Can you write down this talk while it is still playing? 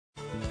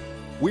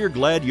We're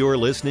glad you're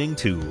listening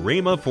to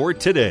Rhema for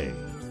Today.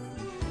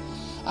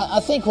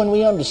 I think when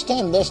we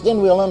understand this, then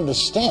we'll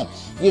understand.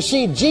 You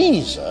see,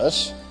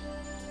 Jesus,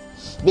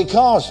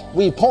 because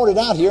we pointed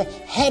out here,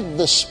 had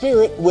the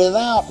Spirit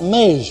without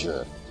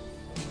measure.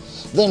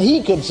 Then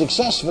He could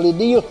successfully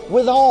deal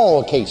with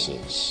all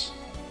cases.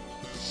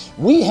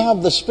 We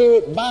have the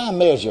Spirit by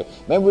measure.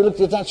 Remember we looked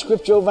at that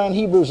scripture over in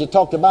Hebrews. It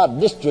talked about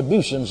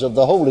distributions of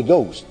the Holy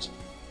Ghost.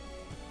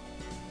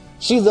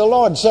 See, the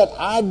Lord said,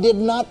 I did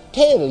not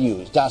tell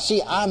you. Now,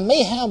 see, I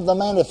may have the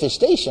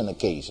manifestation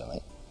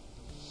occasionally.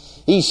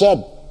 He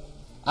said,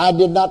 I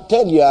did not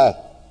tell you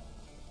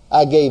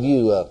I gave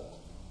you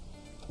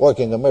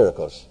working of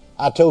miracles.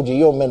 I told you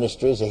your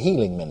ministry is a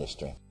healing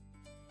ministry.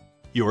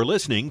 You're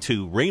listening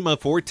to Rhema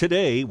for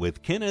Today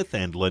with Kenneth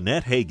and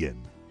Lynette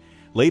Hagin.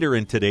 Later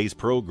in today's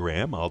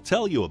program, I'll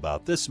tell you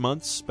about this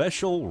month's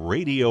special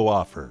radio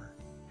offer.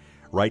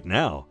 Right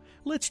now,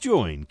 let's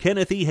join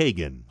Kenneth E.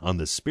 Hagin on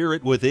The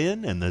Spirit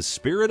Within and The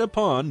Spirit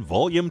Upon,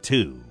 Volume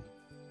 2.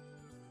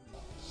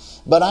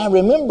 But I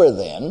remember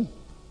then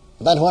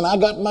that when I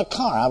got in my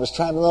car, I was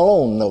traveling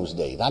alone in those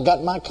days. I got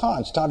in my car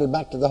and started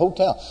back to the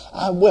hotel.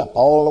 I wept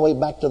all the way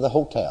back to the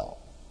hotel.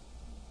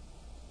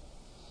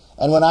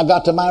 And when I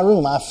got to my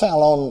room, I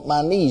fell on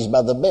my knees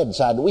by the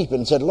bedside weeping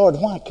and said, Lord,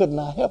 why couldn't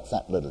I help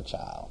that little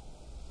child?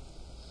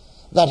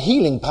 That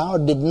healing power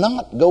did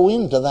not go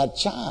into that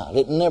child.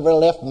 It never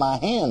left my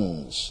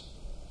hands.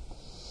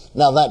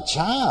 Now that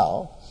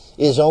child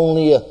is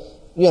only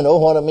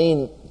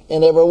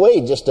in every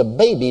way, just a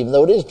baby, even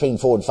though it is between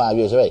 4 and 5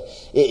 years of age.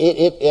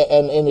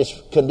 And in its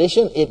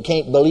condition, it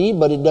can't believe,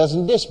 but it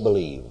doesn't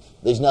disbelieve.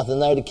 There's nothing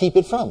there to keep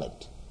it from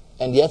it.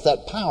 And yet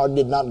that power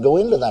did not go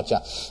into that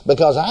child.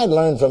 Because I had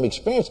learned from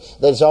experience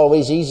that it's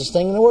always the easiest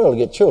thing in the world to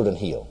get children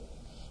healed.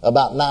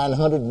 About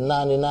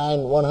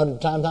 999, 100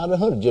 times out of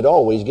 100, you'd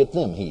always get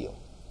them healed.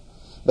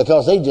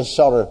 Because they just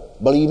sort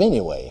of believe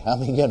anyway. I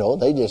mean,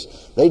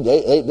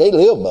 they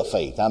live by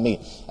faith. I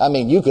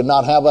mean, you could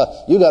not have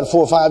you got a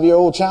 4 or 5 year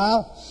old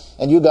child,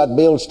 and you got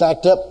bills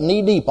stacked up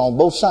knee deep on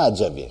both sides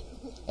of you,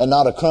 and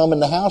not a crumb in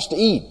the house to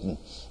eat.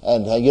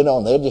 And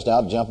they're just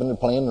out jumping and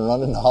playing and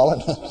running and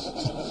hollering.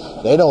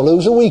 They don't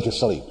lose a week of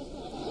sleep.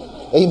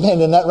 Amen.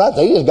 Isn't that right?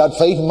 They just got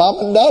faith in mom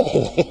and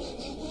daddy.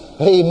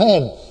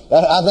 Amen.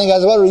 I think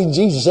that's what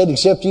Jesus said,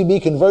 except you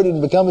be converted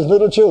and become as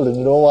little children,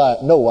 you know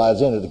why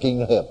it's into the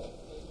kingdom of heaven.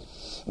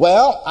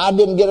 Well, I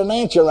didn't get an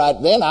answer right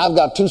then. I've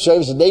got 2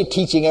 services a day,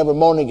 teaching every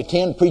morning at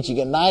 10, preaching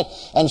at night.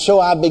 And so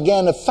I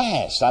began to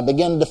fast.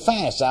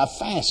 I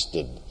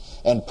fasted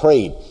and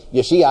prayed.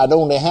 You see, I'd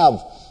only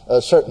have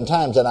certain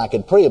times that I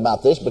could pray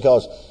about this,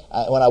 because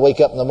when I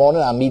wake up in the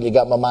morning, I immediately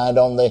got my mind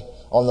on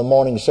the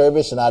morning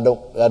service, and I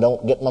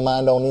don't get my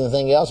mind on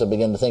anything else. I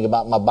begin to think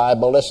about my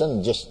Bible lesson,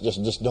 and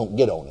just don't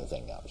get on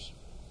anything else.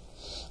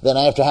 Then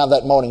after I have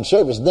that morning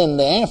service, then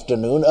the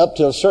afternoon up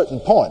to a certain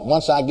point.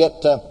 Once I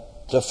get to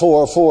 4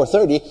 or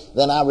 4:30,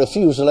 then I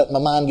refuse to let my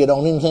mind get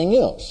on anything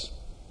else.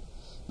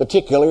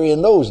 Particularly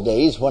in those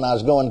days when I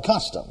was going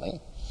constantly.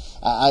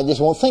 I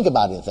just won't think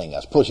about anything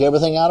else. Push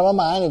everything out of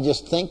my mind and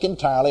just think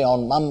entirely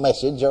on my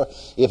message, or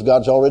if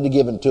God's already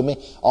given it to me,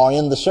 or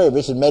in the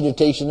service and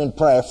meditation and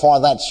prayer for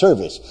that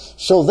service.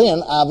 So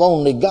then I've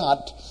only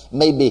got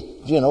maybe,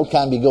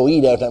 time you go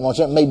eat after that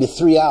one, maybe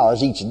 3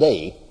 hours each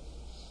day,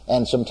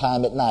 and some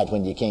time at night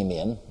when you came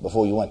in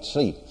before you went to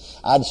sleep.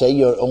 I'd say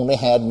you only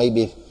had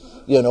maybe,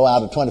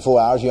 out of 24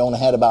 hours, you only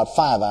had about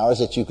 5 hours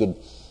that you could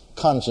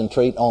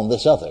concentrate on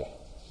this other.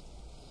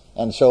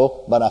 And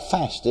so, but I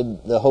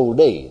fasted the whole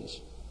days.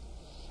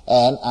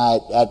 And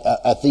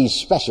at these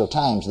special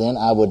times then,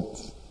 I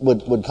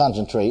would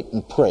concentrate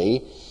and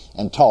pray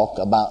and talk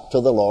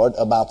to the Lord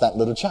about that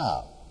little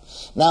child.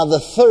 Now the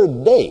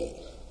third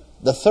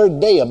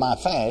day of my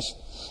fast,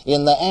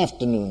 in the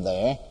afternoon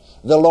there,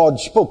 the Lord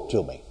spoke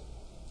to me.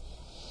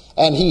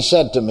 And He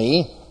said to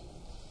me,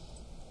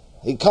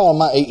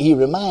 He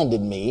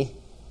reminded me,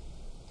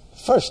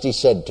 first He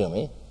said to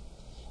me,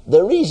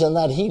 the reason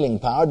that healing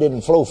power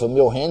didn't flow from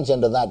your hands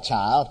into that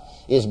child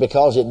is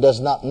because it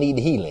does not need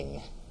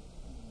healing.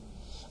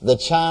 The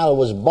child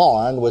was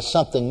born with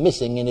something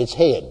missing in its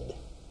head.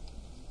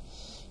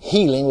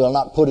 Healing will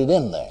not put it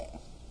in there.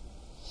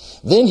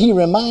 Then He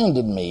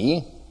reminded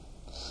me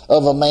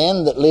of a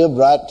man that lived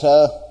right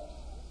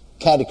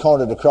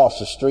catty-cornered across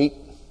the street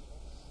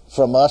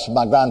from us,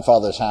 my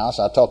grandfather's house.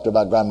 I talked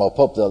about Grandma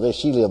Pope the other day.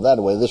 She lived that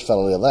way. This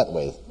fellow lived that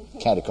way,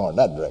 catty-cornered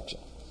that direction.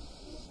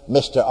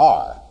 Mr.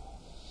 R.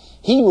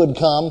 He would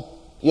come,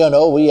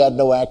 we had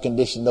no air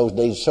conditioning those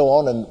days, so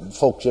on, and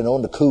folks, in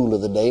the cool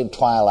of the day, and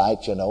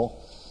twilight,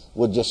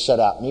 would just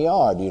sit out in the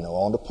yard,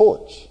 on the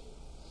porch.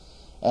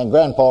 And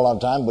Grandpa all the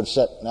time would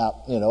sit out,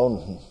 in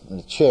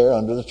a chair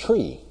under the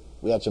tree.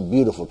 We had some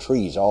beautiful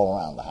trees all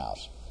around the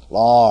house,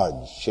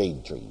 large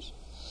shade trees.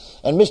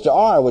 And Mr.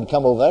 R. would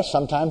come over there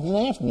sometimes in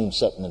the afternoon,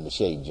 sitting in the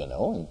shade,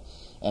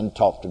 and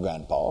talk to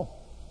Grandpa.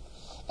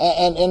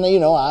 And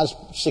I was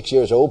 6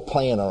 years old,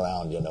 playing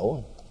around,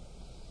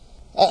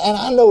 And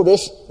I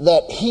noticed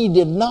that he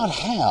did not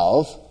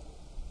have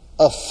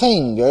a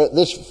finger,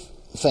 this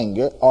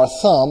finger or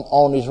thumb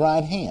on his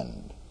right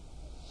hand.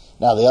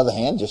 Now the other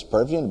hand, just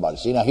perfect anybody.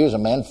 See, now here's a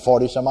man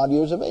 40 some odd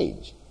years of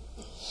age.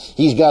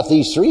 He's got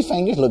these 3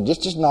 fingers, look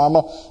just as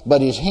normal,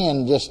 but his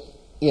hand just,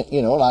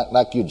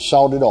 like you'd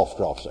sawed it off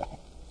across there.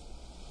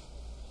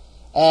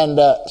 And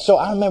so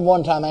I remember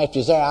one time after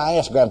he's there, I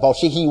asked Grandpa,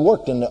 see, he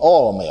worked in the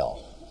oil mill.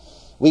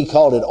 We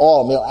called it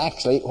oil mill.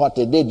 Actually, what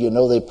they did,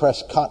 they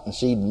pressed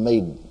cottonseed and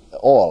made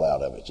oil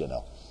out of it,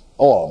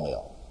 oil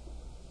mill.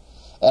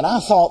 And I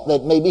thought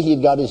that maybe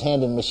he'd got his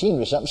hand in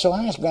machinery or something. So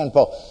I asked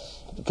Grandpa,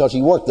 because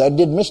he worked there,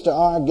 did Mr.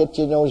 R get,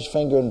 his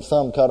finger and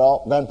thumb cut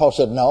off? Grandpa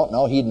said,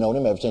 no, he'd known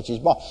him ever since he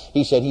was born.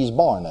 He said he's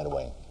born that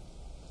way.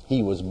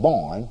 He was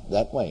born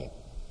that way.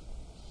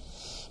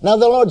 Now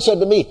the Lord said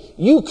to me,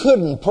 you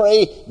couldn't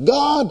pray,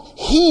 God,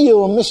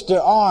 heal Mr.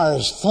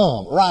 R's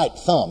right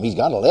thumb. He's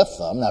got a left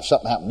thumb. Now if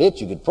something happened to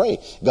it, you could pray,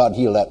 God,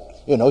 heal that.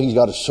 He's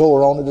got a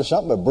sore on it or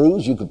something, a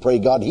bruise. You could pray,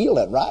 God, heal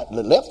that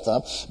left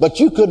thumb. But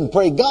you couldn't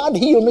pray, God,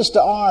 heal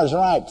Mr. R's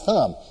right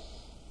thumb.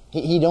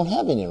 He don't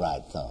have any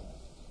right thumb.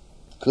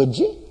 Could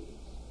you?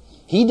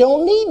 He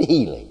don't need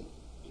healing.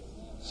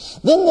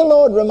 Then the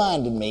Lord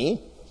reminded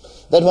me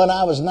that when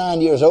I was 9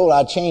 years old,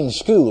 I changed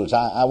schools.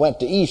 I went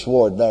to East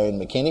Ward there in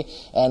McKinney,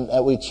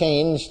 and we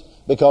changed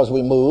because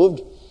we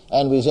moved,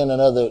 and we was in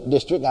another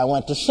district. I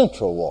went to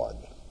Central Ward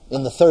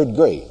in the 3rd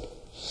grade.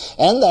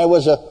 And there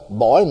was a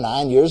boy,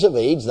 9 years of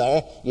age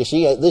there. You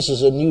see, this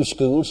is a new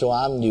school, so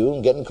I'm new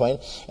and getting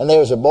acquainted. And there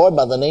was a boy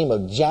by the name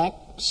of Jack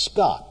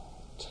Scott.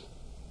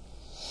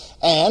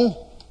 And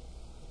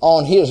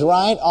on his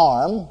right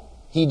arm,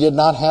 he did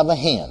not have a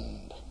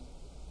hand.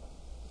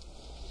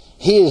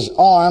 His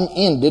arm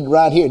ended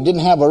right here. It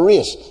didn't have a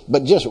wrist,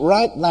 but just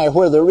right there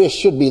where the wrist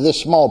should be, this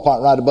small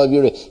part right above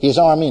your wrist, his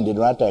arm ended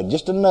right there.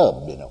 Just a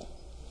nub,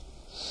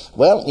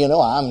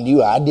 Well, I'm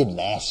new. I didn't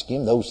ask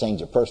him. Those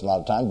things are personal a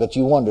lot of times. But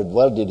you wondered,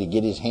 well, did he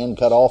get his hand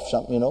cut off?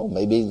 Something,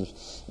 maybe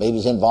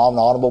he's involved in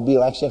an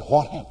automobile accident.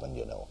 What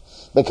happened,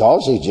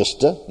 Because he's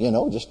just,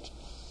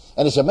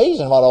 and it's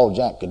amazing what old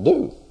Jack could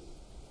do.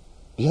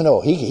 He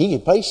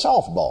could play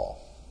softball.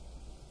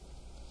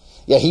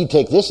 Yeah, he'd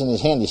take this in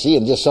his hand,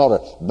 and just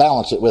sort of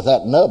balance it with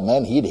that nub,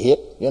 man. He'd hit,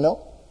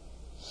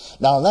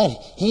 Now,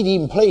 he'd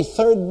even play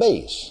third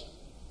base.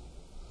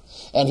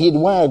 And he'd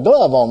wear a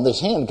glove on this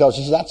hand because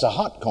he said that's a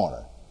hot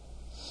corner.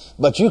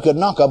 But you could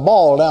knock a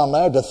ball down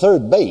there to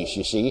third base,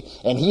 you see,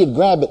 and he'd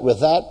grab it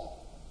with that,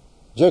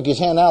 jerk his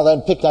hand out of that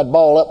and pick that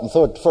ball up and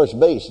throw it to first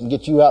base and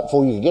get you out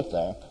before you could get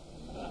there.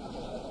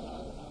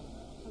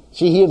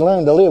 See, he had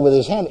learned to live with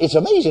his hand. It's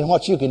amazing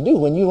what you can do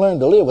when you learn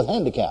to live with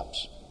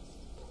handicaps.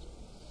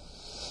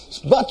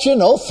 But,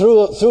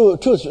 through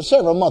a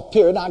several-month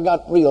period, I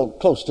got real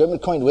close to him,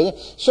 acquainted with him.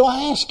 So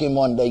I asked him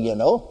one day,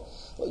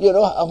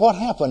 what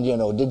happened,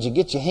 Did you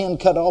get your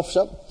hand cut off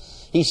something?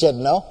 He said,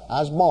 no,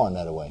 I was born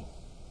that way.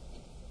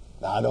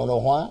 Now, I don't know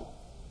why,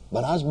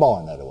 but I was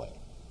born that way.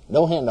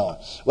 No hand on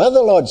it. Well,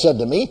 the Lord said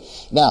to me,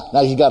 now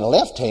he's got a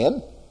left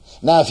hand.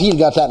 Now, if he'd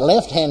got that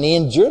left hand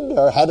injured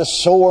or had a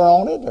sore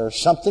on it or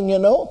something,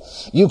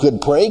 you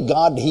could pray,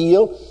 God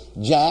heal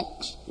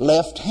Jack's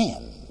left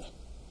hand.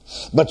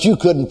 But you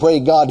couldn't pray,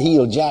 God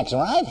heal Jack's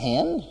right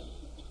hand.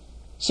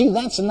 See,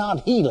 that's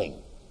not healing.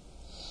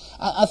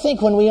 I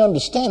think when we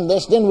understand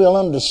this, then we'll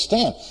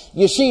understand.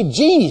 You see,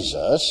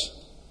 Jesus,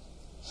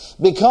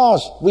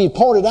 because we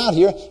pointed out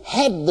here,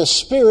 had the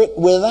Spirit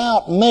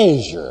without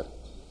measure,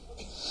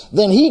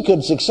 then he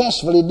could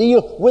successfully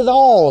deal with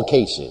all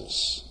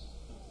cases.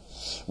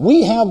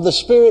 We have the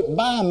Spirit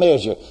by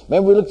measure.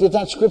 Remember we looked at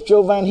that scripture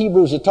over in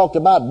Hebrews. It talked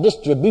about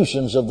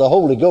distributions of the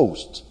Holy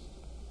Ghost.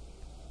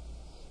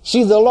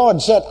 See, the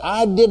Lord said,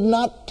 I did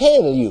not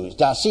tell you.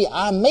 Now, see,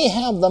 I may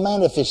have the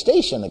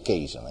manifestation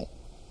occasionally.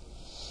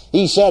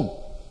 He said,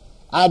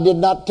 I did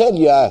not tell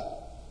you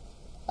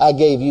I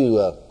gave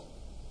you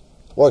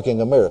working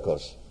of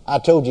miracles. I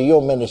told you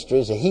your ministry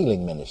is a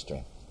healing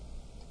ministry.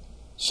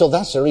 So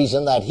that's the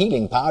reason that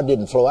healing power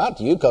didn't flow out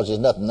to you, because there's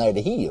nothing there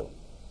to heal.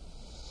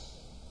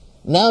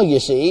 Now, you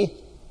see,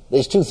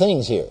 there's 2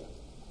 things here.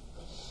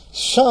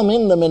 Some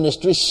in the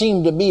ministry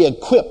seem to be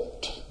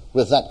equipped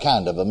with that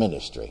kind of a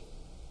ministry.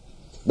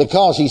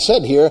 Because he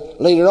said here,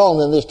 later on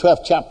in this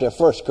 12th chapter of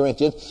 1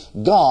 Corinthians,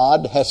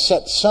 God has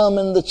set some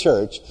in the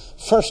church,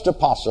 first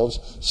apostles,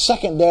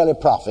 secondarily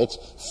prophets,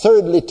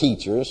 thirdly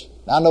teachers.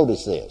 Now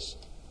notice this.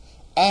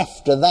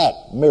 After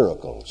that,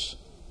 miracles.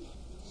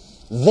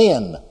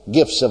 Then,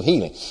 gifts of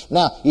healing.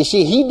 Now, you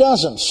see, he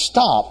doesn't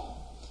stop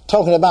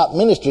talking about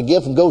ministry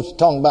gifts and goes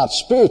talking about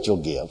spiritual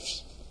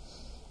gifts,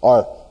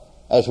 or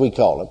as we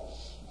call them.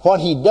 What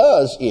he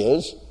does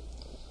is,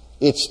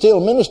 it's still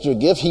ministry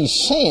gifts. He's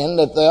saying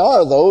that there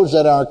are those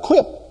that are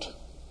equipped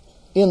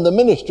in the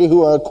ministry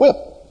who are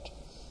equipped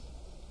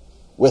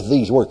with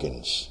these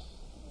workings.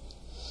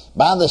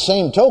 By the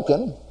same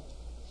token,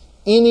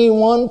 any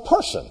one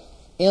person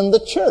in the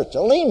church,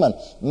 a layman,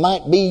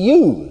 might be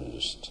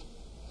used.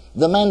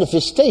 The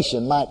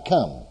manifestation might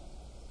come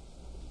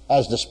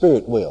as the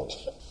Spirit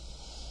wills.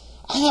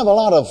 I have a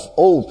lot of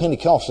old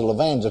Pentecostal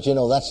evangelists.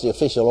 That's the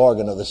official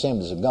organ of the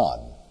Assemblies of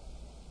God.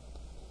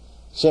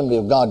 Assembly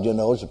of God, you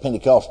know, is a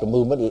Pentecostal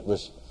movement. It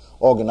was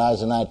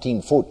organized in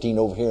 1914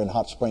 over here in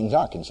Hot Springs,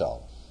 Arkansas.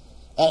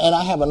 And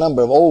I have a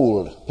number of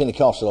old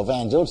Pentecostal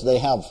evangelists. They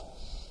have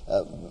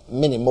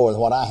many more than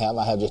what I have.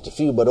 I have just a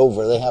few, but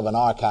they have an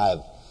archive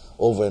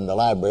over in the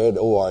library at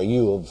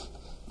ORU of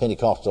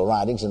Pentecostal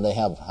writings, and they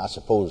have, I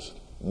suppose,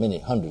 many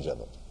hundreds of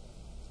them.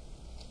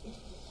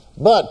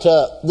 But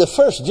the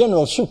first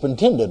general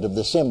superintendent of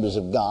the Assemblies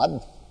of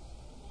God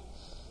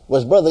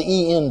was Brother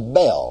E.N.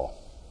 Bell.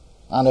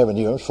 I never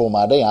knew him before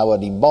my day. I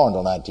wasn't even born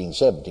until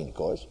 1917, of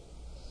course.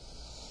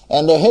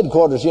 And their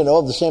headquarters, you know,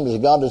 of the Assemblies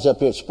of God is up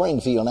here at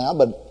Springfield now,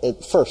 but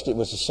at first it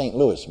was in St.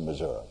 Louis,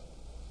 Missouri.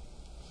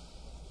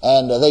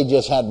 And they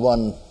just had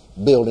one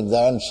building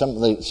there, and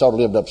they sort of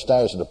lived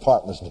upstairs in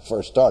apartments when they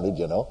first started,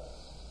 you know,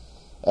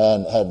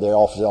 and had their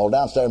offices all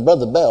downstairs. And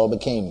Brother Bell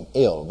became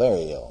ill,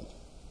 very ill,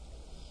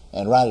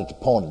 and right at the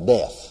point of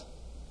death.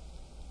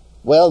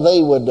 Well,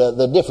 they would,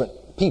 the different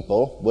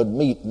people would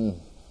meet, and,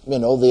 you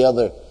know, the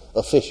other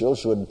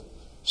officials would,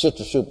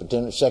 Sister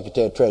Superintendent,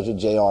 Secretary of Treasury,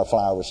 J.R.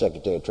 Flower was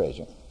Secretary of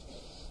Treasury,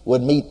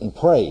 would meet and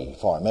pray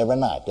for him every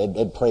night.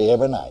 They'd pray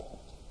every night.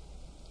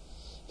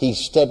 He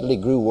steadily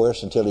grew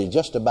worse until he was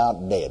just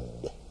about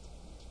dead.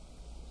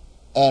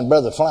 And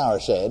Brother Flower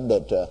said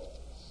that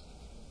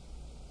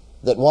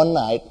one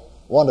night,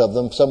 one of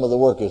them, some of the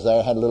workers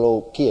there, had a little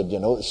old kid, you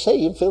know,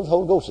 saved, filled with the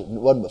Holy Ghost. It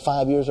wasn't but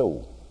 5 years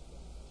old.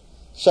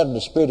 Suddenly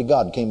the Spirit of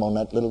God came on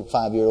that little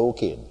 5-year-old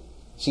kid.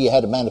 See, he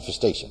had a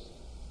manifestation.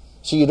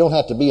 See, you don't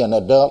have to be an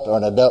adult or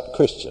an adult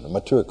Christian, a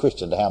mature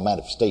Christian, to have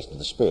manifestation of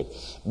the Spirit.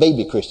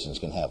 Baby Christians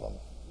can have them.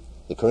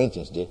 The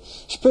Corinthians did.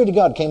 Spirit of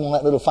God came on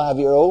that little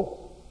 5-year-old,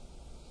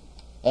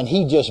 and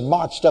he just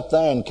marched up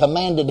there and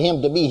commanded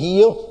him to be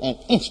healed, and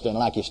instantly,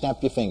 like you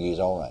snapped your finger, he's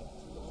all right.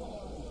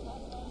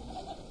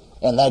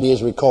 And that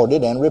is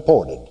recorded and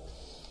reported.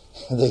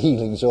 The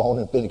healings on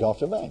in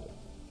Pentecostal evangelism.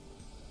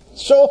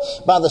 So,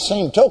 by the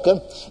same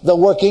token, the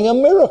working of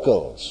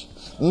miracles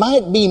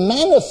might be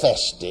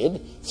manifested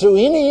through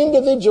any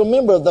individual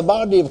member of the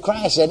body of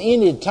Christ at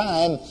any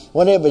time,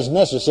 whenever it's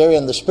necessary,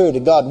 and the Spirit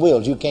of God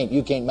wills. You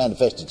can't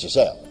manifest it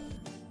yourself.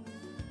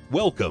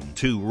 Welcome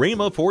to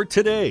Rhema for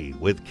Today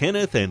with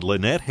Kenneth and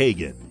Lynette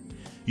Hagin.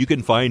 You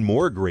can find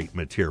more great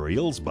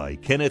materials by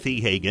Kenneth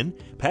E. Hagin,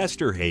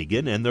 Pastor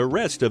Hagin, and the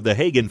rest of the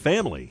Hagin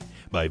family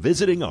by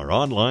visiting our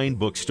online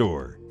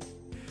bookstore.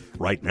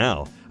 Right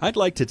now, I'd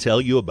like to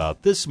tell you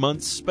about this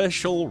month's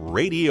special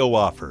radio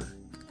offer.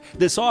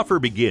 This offer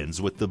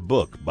begins with the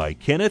book by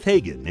Kenneth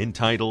Hagin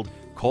entitled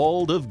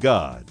Called of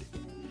God.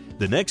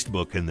 The next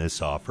book in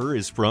this offer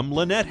is from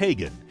Lynette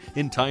Hagin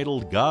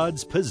entitled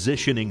God's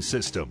Positioning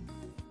System.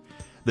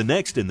 The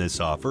next in this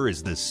offer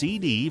is the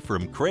CD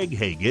from Craig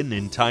Hagin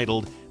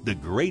entitled The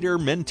Greater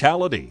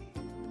Mentality.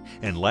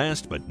 And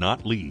last but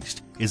not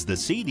least is the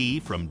CD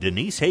from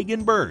Denise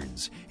Hagin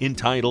Burns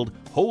entitled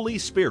Holy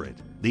Spirit,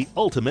 the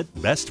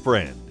Ultimate Best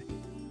Friend.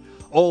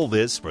 All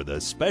this for the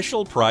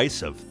special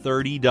price of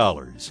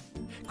 $30.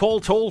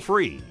 Call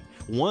toll-free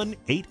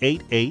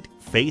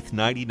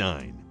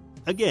 1-888-FAITH-99.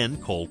 Again,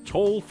 call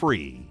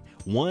toll-free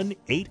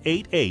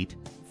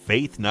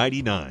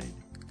 1-888-FAITH-99.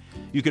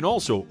 You can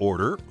also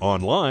order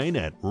online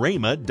at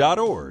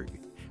rhema.org.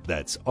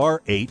 That's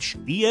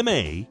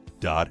RHEMA.org.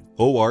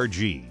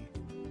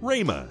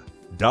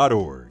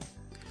 rhema.org.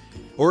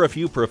 Or if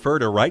you prefer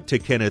to write to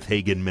Kenneth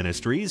Hagin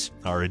Ministries,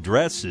 our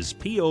address is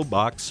P.O.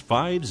 Box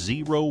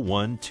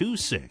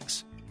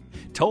 50126,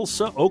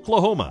 Tulsa,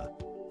 Oklahoma,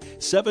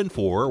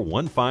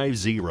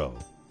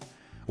 74150.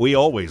 We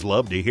always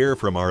love to hear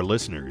from our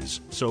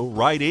listeners, so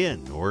write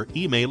in or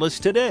email us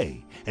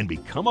today and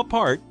become a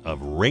part of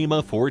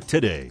Rhema for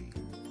Today.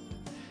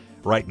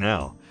 Right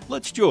now,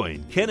 let's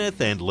join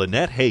Kenneth and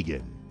Lynette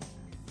Hagin.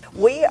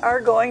 We are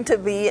going to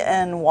be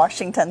in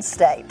Washington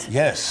State.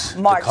 Yes,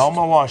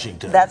 Tacoma,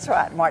 Washington. That's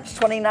right, March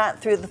 29th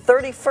through the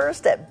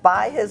 31st at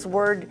By His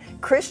Word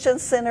Christian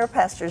Center.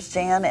 Pastors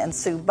Jan and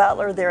Sue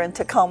Butler, they're in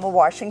Tacoma,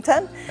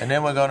 Washington. And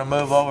then we're going to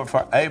move over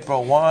for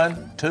April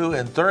 1, 2,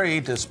 and 3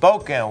 to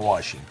Spokane,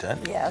 Washington.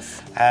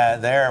 Yes.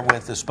 There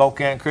with the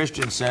Spokane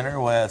Christian Center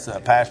with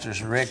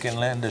Pastors Rick and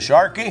Linda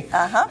Sharkey.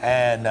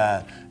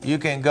 And you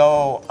can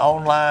go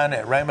online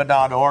at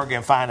rhema.org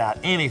and find out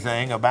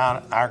anything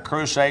about our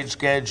crusade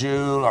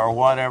schedule or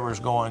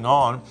whatever's going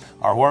on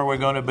or where we're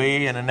going to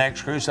be in the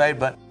next crusade.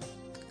 But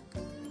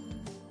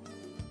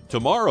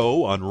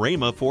tomorrow on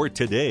Rhema for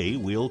Today,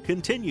 we'll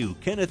continue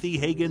Kenneth E.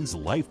 Hagin's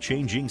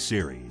life-changing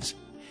series.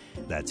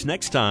 That's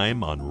next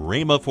time on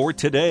Rhema for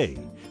Today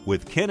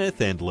with Kenneth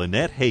and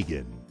Lynette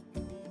Hagin.